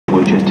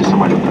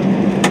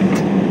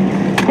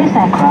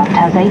aircraft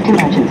has 8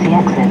 emergency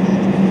exits.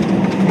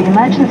 The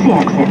emergency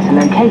exits are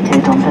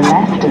located on the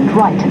left and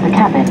right of the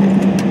cabin.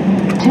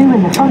 2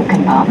 in the front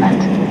compartment,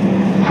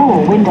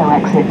 4 window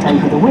exits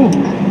over the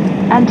wings,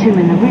 and 2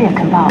 in the rear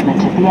compartment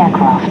of the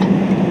aircraft.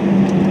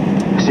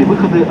 Все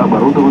выходы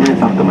оборудованы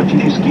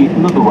автоматически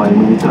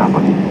надуваемыми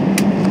трапами.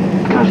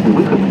 Каждый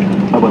выход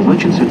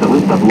обозначен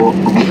световым табло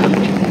выхода.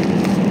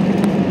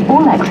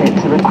 All exits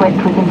are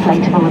equipped with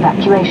inflatable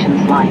evacuation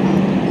slides.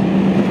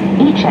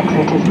 Each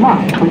exit is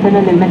marked with an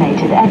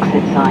illuminated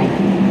exit sign.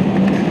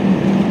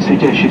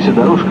 Светящаяся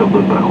дорожка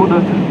вдоль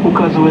прохода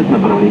указывает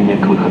направление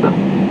к выходам.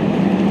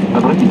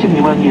 Обратите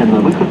внимание на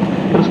выход,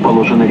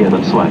 расположенный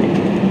рядом с вами.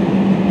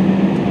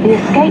 The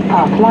escape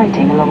path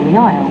lighting along the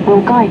aisle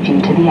will guide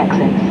you to the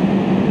exits.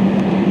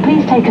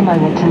 Please take a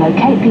moment to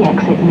locate the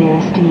exit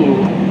nearest to you.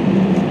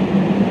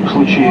 В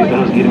случае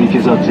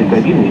разгерметизации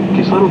кабины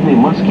кислородные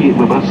маски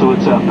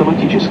выбрасываются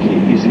автоматически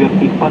из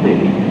верхних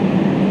панелей.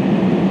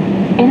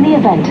 In the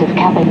event of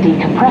cabin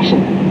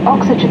decompression,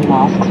 oxygen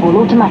masks will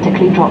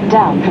automatically drop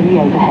down from the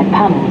overhead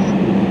panels.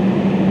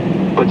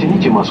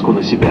 Потяните маску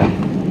на себя.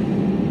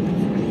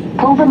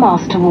 Pull the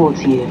mask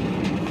towards you.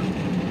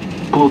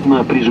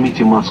 Плотно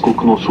прижмите маску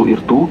к носу и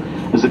рту,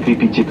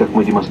 закрепите, как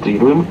мы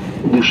демонстрируем,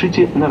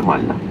 дышите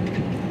нормально.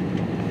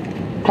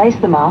 Place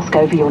the mask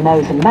over your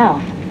nose and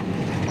mouth.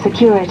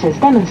 Secure it as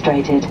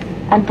demonstrated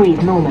and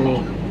breathe normally.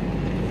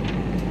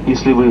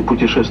 Если вы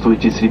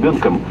путешествуете с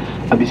ребенком,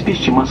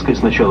 обеспечьте маской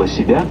сначала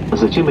себя,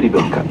 затем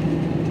ребенка.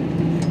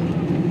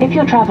 If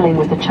you're traveling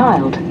with a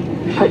child,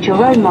 put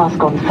your own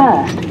mask on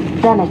first,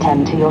 then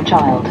attend to your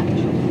child.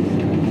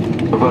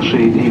 Ваши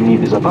ремни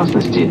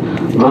безопасности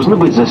должны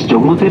быть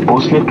застегнуты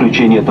после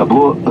включения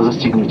табло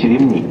 «Застегните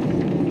ремни».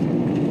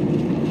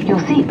 Your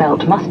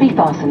seatbelt must be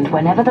fastened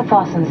whenever the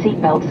fasten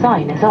seatbelt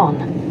sign is on.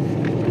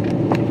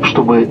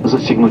 Чтобы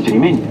застегнуть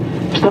ремень,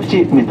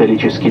 вставьте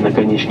металлический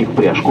наконечник в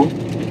пряжку.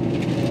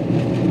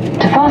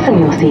 To fasten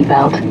your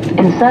seatbelt,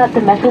 insert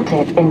the metal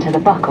tip into the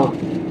buckle.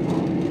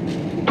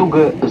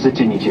 Туго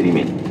затяните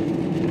ремень.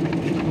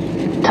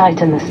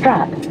 Tighten the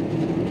strap.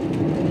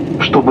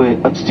 Чтобы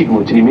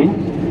отстегнуть ремень,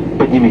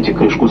 поднимите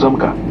крышку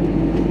замка.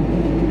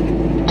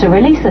 To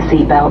release the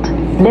seatbelt,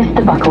 lift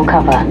the buckle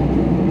cover.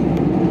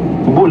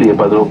 Более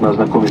подробно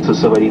ознакомиться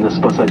с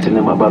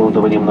аварийно-спасательным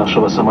оборудованием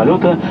нашего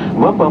самолета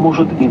вам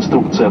поможет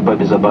инструкция по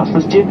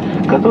безопасности,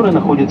 которая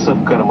находится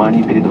в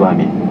кармане перед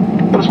вами.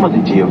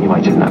 Просмотрите ее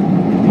внимательно.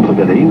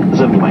 Благодарим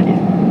за внимание.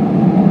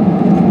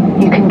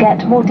 You can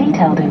get more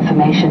detailed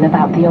information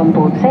about the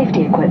onboard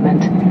safety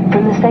equipment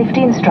from the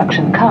safety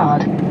instruction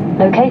card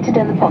located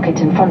in the pocket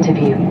in front of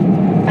you.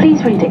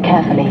 Please read it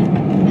carefully.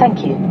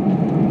 Thank you.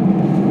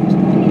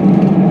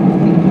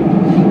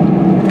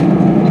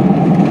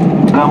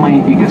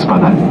 Дамы и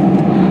господа,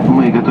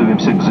 мы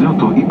готовимся к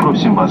взлету и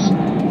просим вас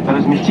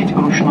разместить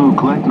ручную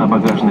кладь на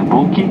багажной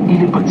полке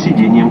или под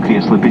сиденьем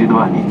кресла перед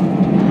вами,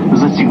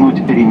 застегнуть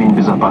ремень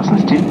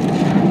безопасности,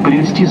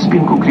 привести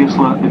спинку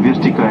кресла в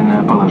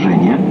вертикальное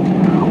положение,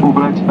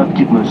 убрать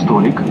откидной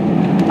столик,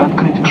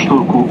 открыть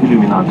шторку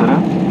иллюминатора,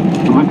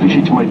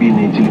 выключить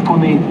мобильные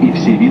телефоны и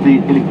все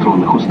виды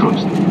электронных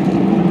устройств.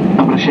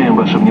 Обращаем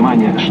ваше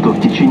внимание, что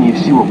в течение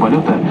всего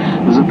полета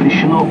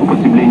запрещено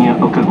употребление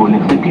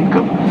алкогольных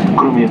напитков,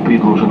 кроме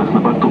предложенных на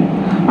борту,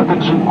 а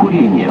также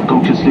курение, в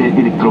том числе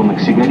электронных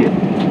сигарет.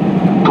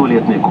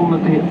 Туалетные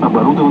комнаты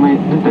оборудованы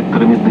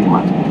детекторами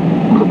дыма.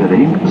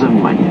 Благодарим за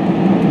внимание.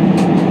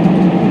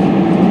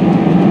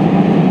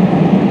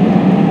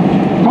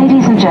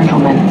 Ladies and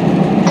gentlemen,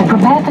 to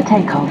prepare for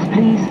takeoff,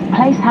 please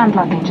place hand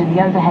luggage in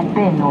the overhead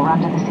bin or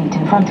under the seat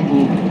in front of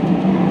you.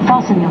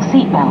 Fasten your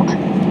seatbelt.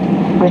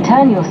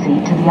 Return your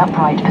seat to the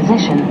upright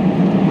position.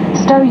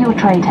 Stow your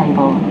tray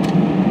table.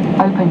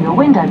 Open your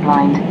window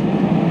blind.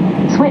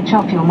 Switch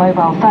off your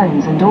mobile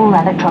phones and all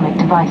electronic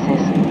devices.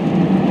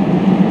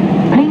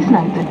 Please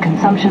note that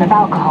consumption of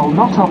alcohol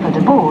not offered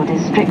aboard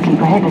is strictly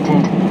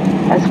prohibited,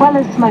 as well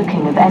as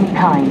smoking of any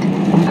kind,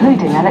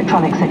 including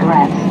electronic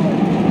cigarettes.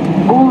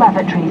 All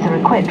lavatories are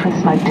equipped with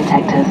smoke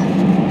detectors.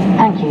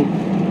 Thank you.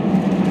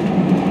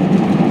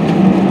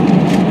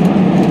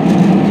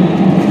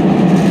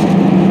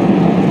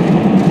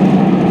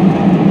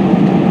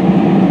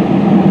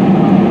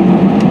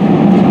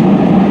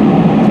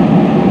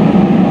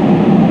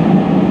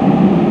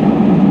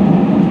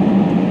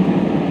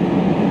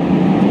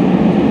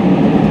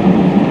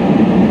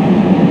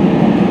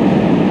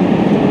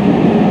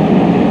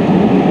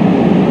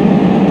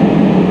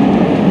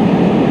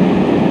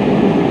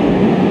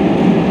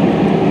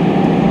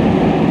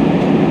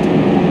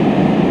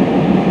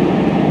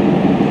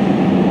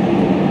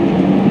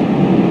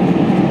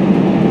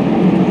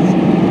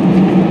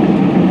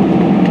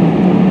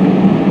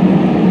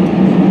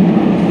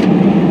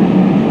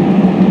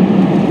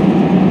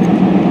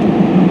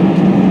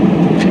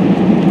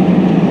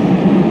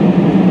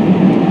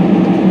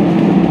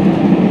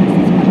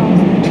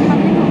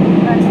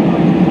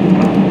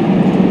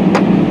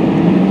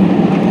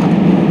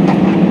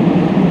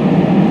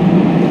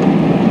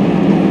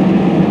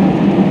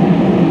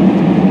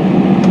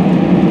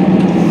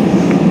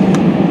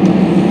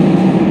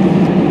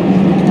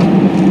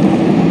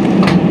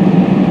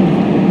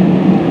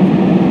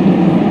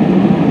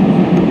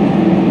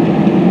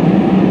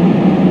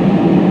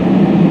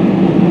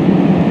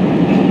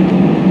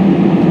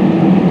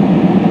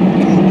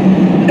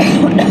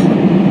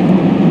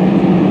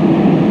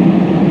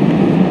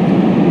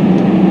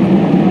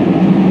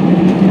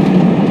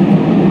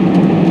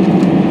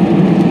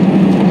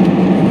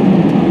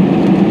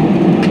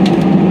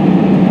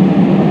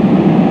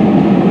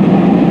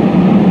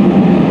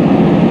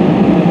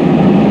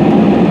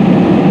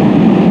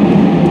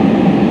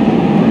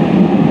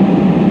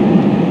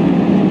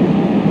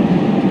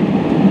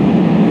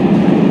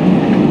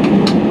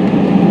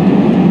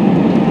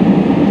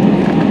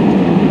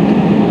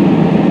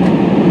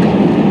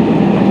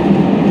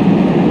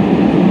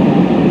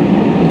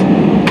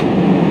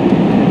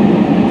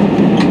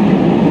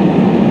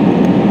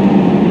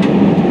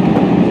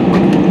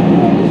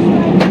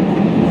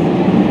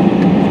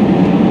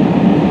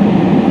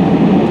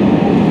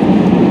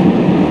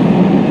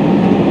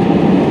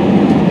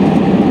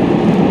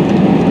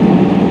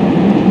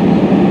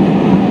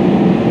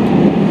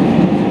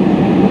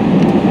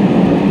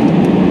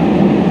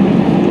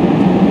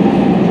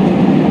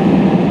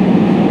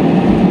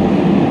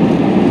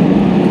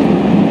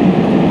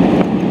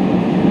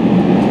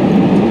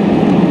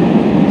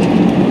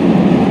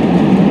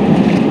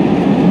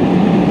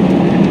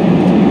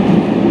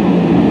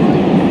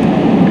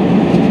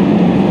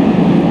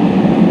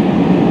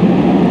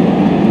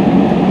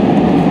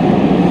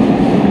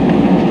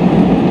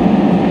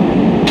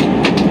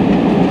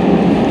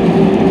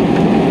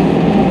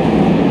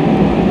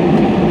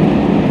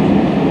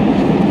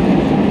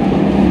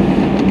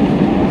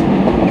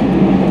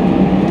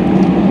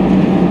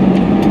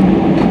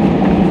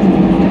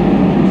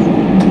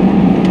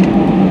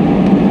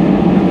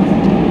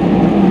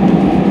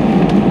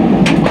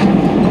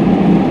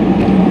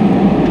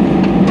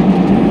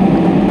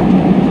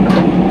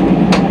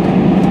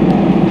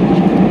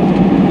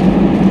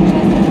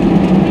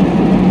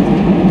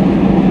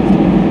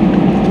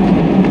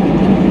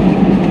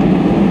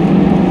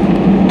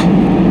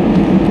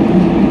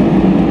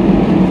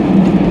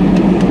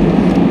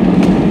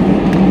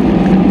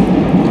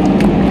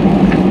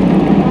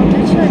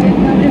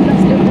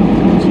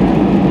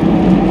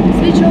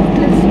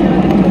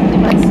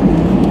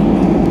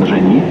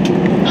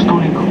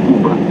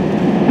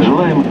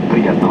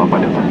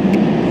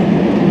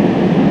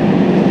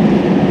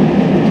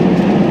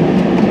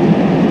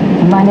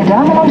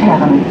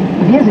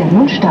 sind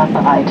nun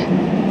startbereit.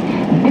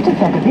 Bitte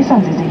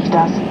vergewissern Sie sich,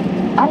 dass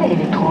alle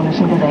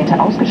elektronischen Geräte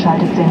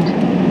ausgeschaltet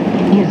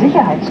sind, Ihr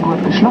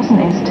Sicherheitsgurt geschlossen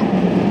ist,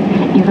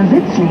 Ihre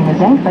Sitzlehne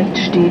senkrecht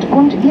steht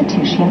und Ihr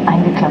Tischchen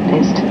eingeklappt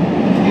ist.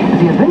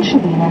 Wir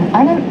wünschen Ihnen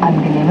einen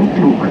angenehmen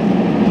Flug.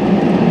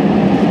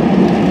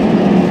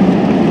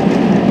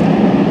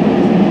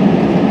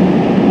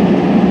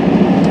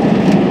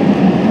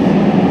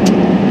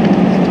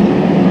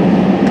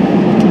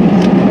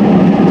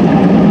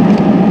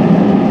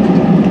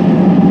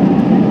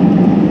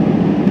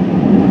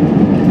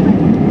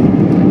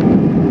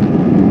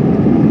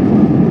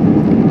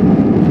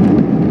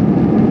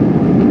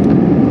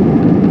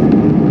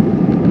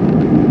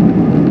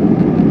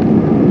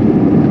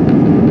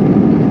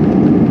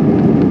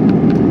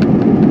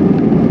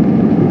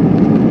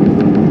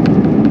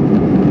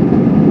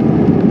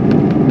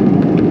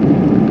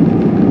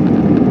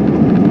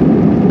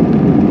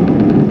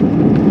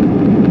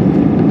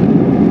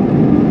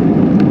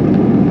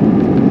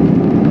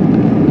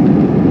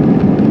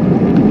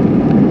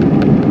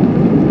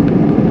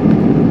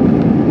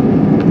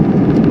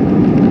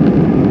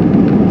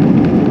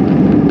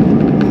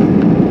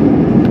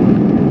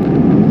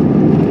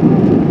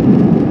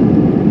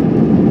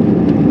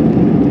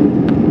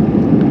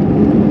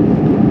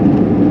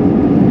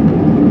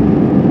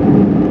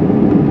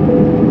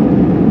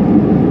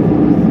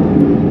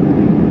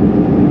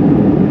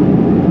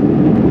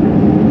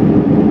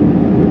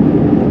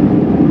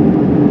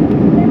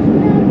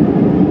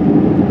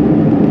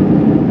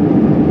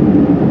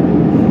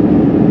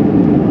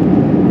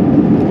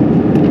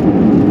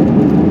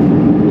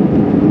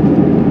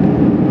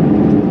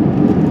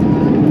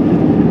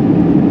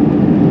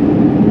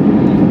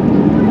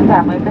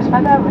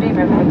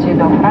 Время пути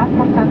до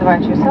Франкфурта 2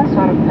 часа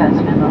 45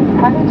 минут.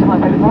 В полете мы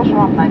предложим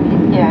вам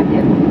напитки и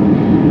обед.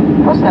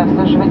 После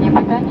обслуживания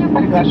питания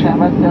приглашаем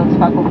вас сделать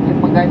покупки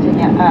в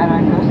магазине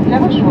Aerlines. Для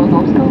вашего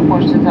удобства вы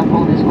можете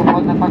заполнить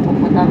купон на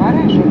покупку товара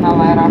из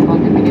журнала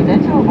Аэрофлот и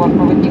передать его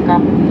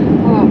бортпроводникам.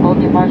 Мы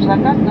выполним ваш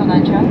заказ до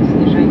начала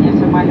снижения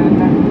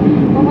самолета.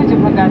 Мы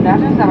будем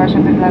благодарны за ваше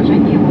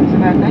предложение и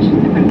отзывы о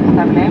качестве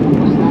предоставляемых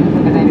услуг.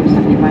 Благодарю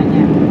за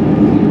внимание.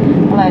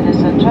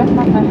 Ladies and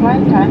gentlemen, the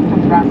flight time to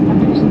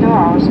Frankfurt is 2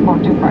 hours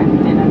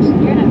 45 minutes.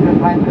 During the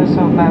flight we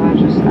serve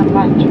beverages and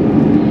lunch.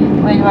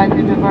 We invite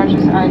you to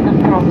purchase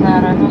items from the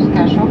arrivals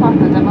cash shop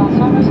after the meal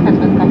service has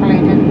been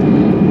completed.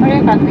 For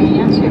your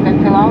convenience, you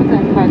can fill out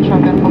the in-flight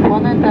shopping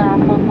coupon at the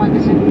Airport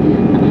magazine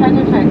and hand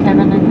it to a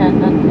cabin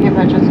attendant. Your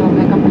purchase will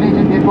be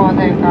completed before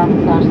the aircraft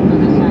starts to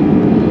descend.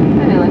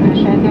 We will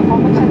appreciate your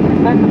comments and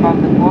feedback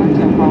about the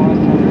quality of our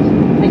service.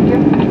 Thank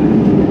you.